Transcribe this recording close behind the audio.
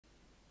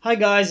Hi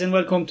guys, and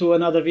welcome to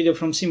another video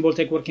from Symbol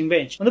Tech Working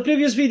Bench. On the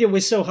previous video we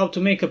saw how to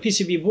make a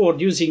PCB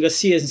board using a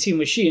CNC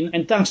machine,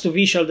 and thanks to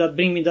Vishal that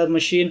bring me that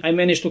machine, I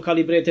managed to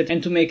calibrate it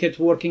and to make it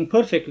working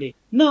perfectly.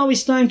 Now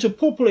it's time to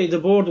populate the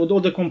board with all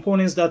the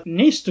components that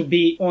needs to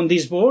be on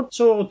this board.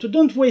 So to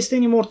don't waste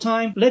any more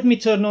time, let me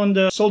turn on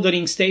the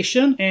soldering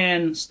station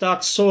and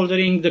start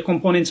soldering the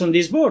components on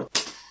this board.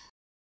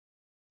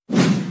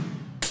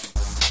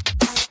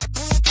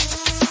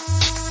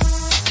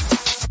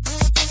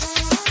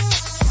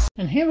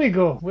 And here we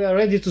go, we are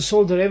ready to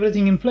solder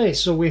everything in place.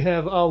 So we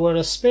have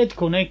our SPED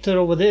connector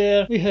over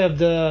there, we have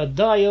the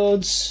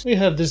diodes, we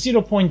have the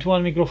 0.1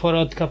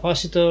 microfarad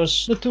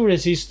capacitors, the two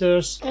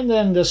resistors, and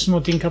then the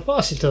smoothing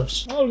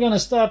capacitors. I'm gonna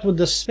start with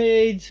the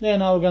SPED,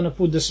 then I'm gonna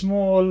put the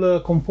small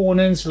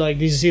components like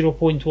these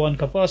 0.1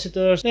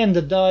 capacitors, then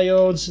the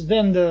diodes,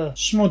 then the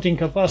smoothing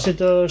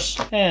capacitors,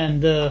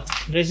 and the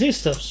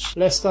resistors.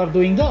 Let's start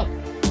doing that.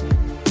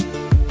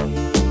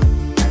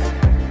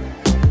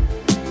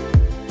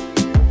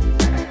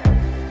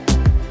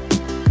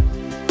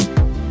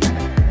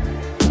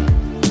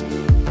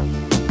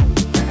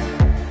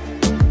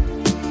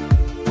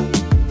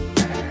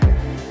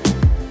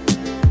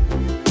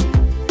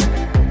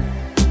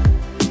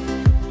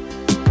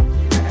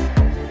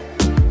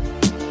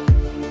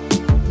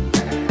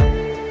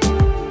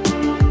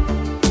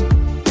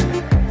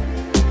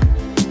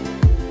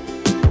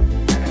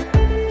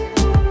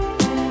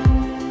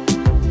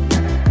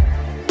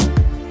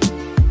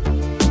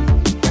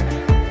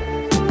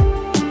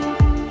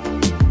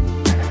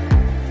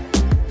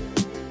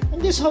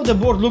 This is how the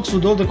board looks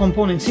with all the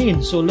components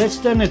in, so let's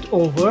turn it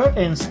over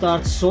and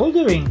start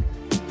soldering.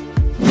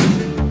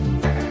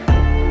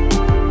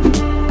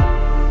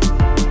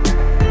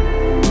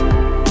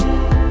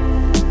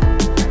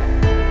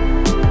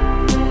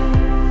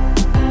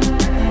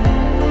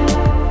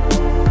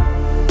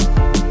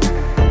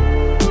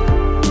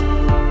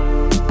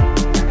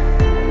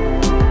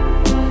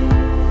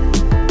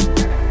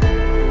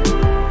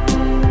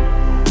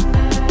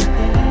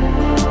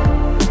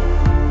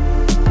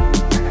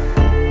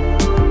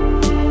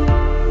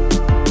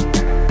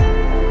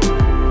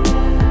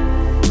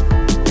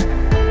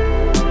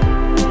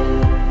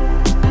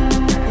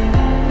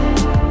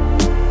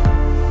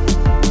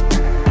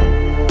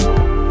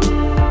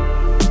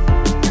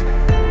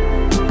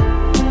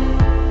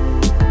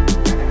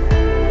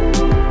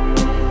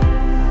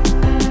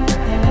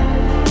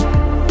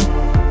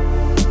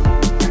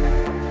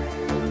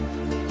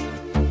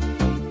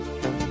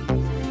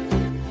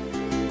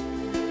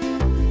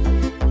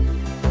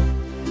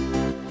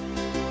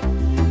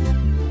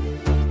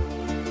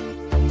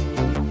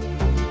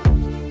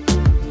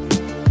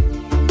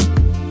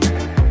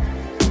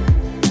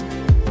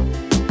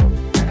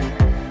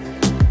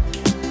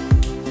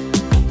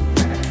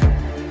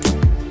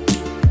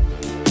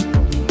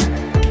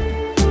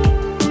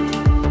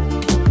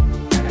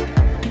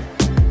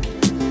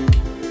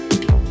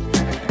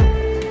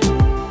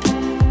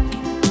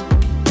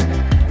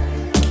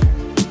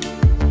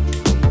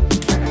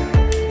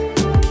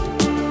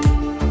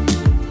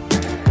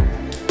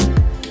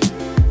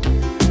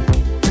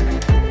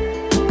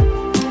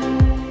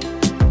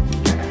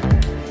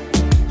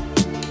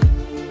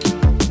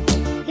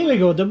 There we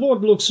go, the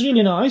board looks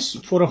really nice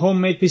for a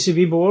homemade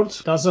PCB board,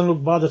 doesn't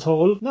look bad at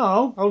all.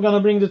 Now I'm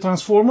gonna bring the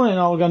transformer and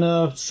I'm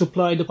gonna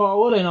supply the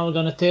power and I'm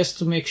gonna test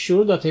to make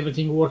sure that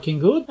everything working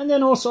good. And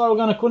then also I'm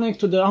gonna connect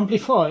to the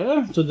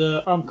amplifier, to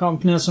the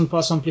Amcamp Nelson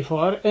Pass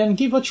amplifier, and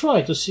give a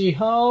try to see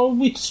how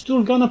it's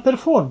still gonna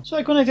perform. So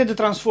I connected the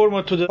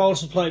transformer to the power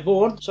supply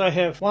board. So I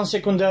have one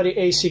secondary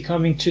AC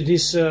coming to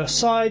this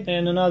side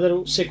and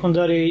another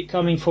secondary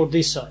coming for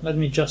this side. Let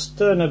me just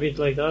turn a bit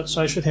like that.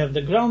 So I should have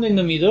the ground in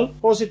the middle,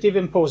 positive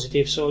and positive.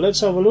 So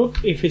let's have a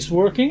look if it's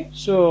working.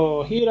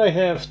 So here I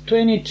have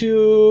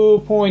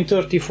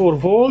 22.34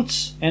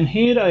 volts and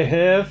here I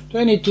have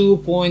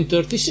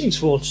 22.36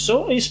 volts.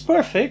 So it's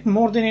perfect,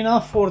 more than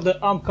enough for the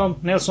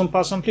Amcamp Nelson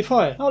Pass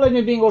amplifier. Now let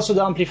me bring also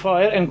the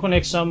amplifier and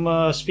connect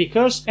some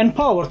speakers and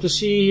power to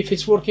see if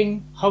it's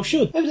working how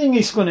should. Everything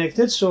is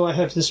connected, so I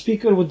have the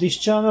speaker with this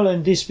channel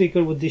and this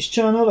speaker with this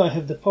channel. I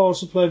have the power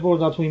supply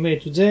board that we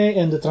made today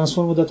and the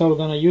transformer that I'm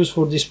gonna use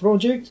for this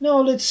project. Now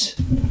let's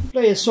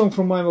play a song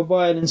from my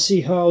mobile and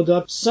see how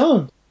that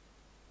sounds.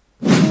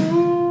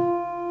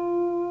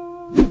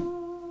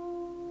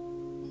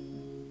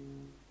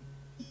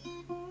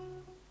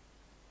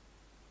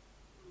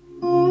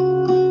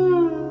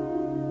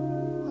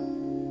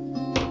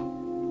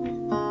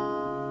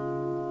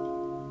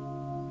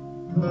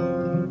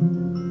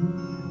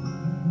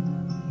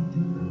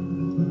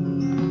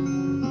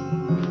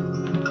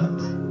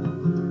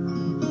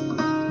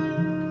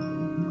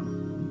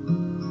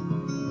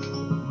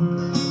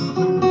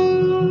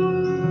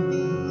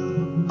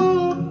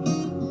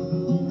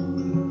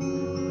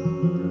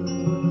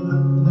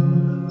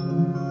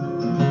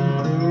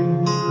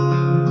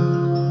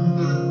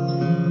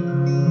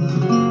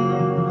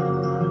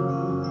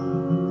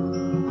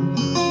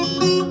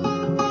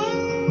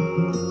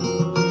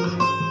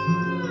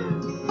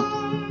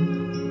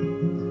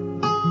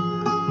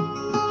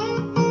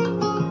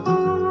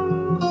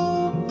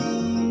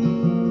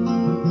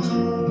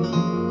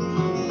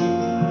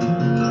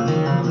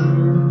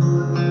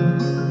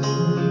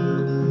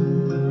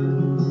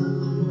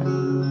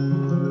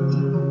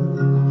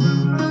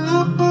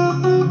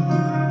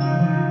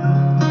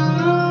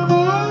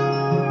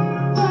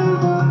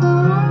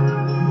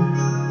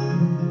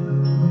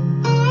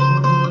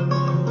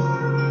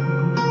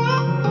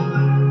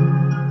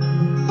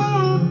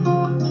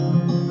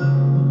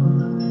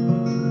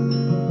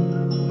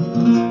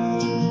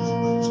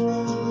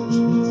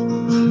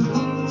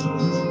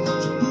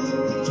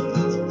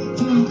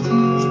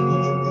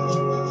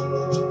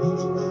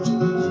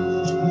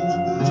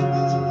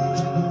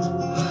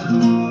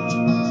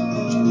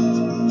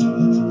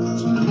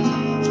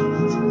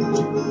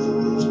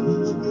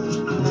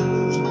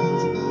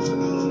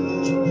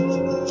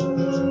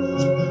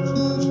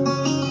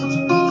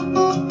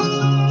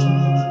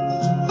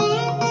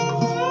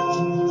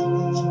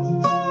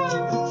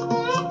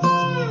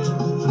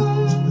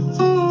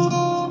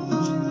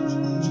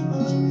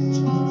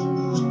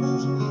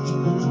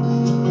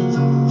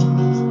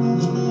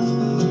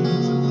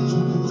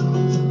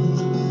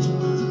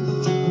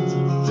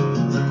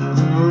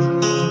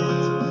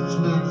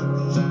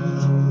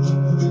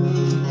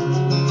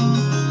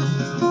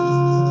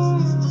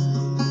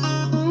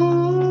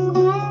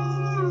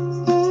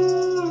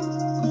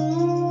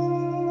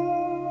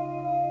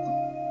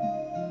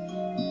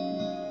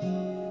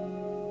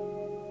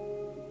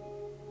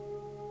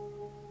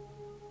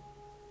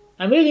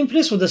 I'm really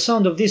impressed with the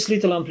sound of this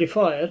little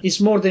amplifier. It's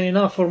more than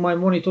enough for my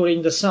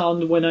monitoring the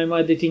sound when I'm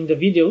editing the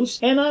videos.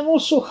 And I'm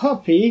also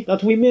happy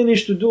that we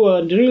managed to do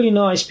a really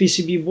nice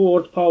PCB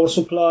board, power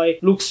supply,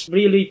 looks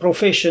really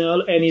professional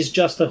and is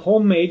just a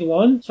homemade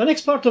one. So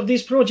next part of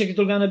this project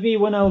is gonna be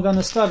when I'm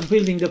gonna start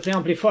building the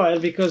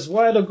preamplifier, because a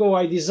while ago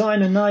I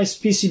designed a nice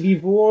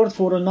PCB board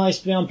for a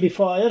nice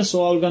preamplifier,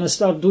 so I'm gonna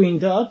start doing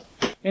that.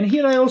 And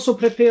here I also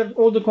prepared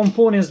all the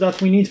components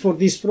that we need for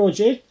this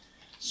project.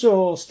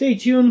 So stay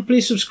tuned,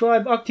 please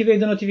subscribe,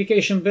 activate the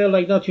notification bell,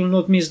 like that you'll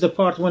not miss the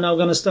part when I'm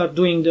gonna start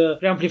doing the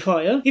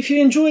preamplifier. If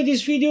you enjoyed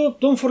this video,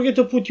 don't forget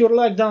to put your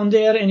like down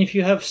there, and if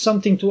you have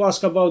something to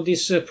ask about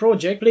this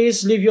project,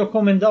 please leave your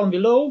comment down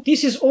below.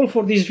 This is all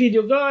for this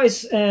video,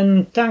 guys,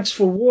 and thanks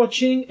for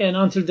watching, and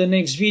until the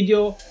next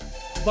video,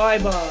 bye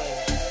bye.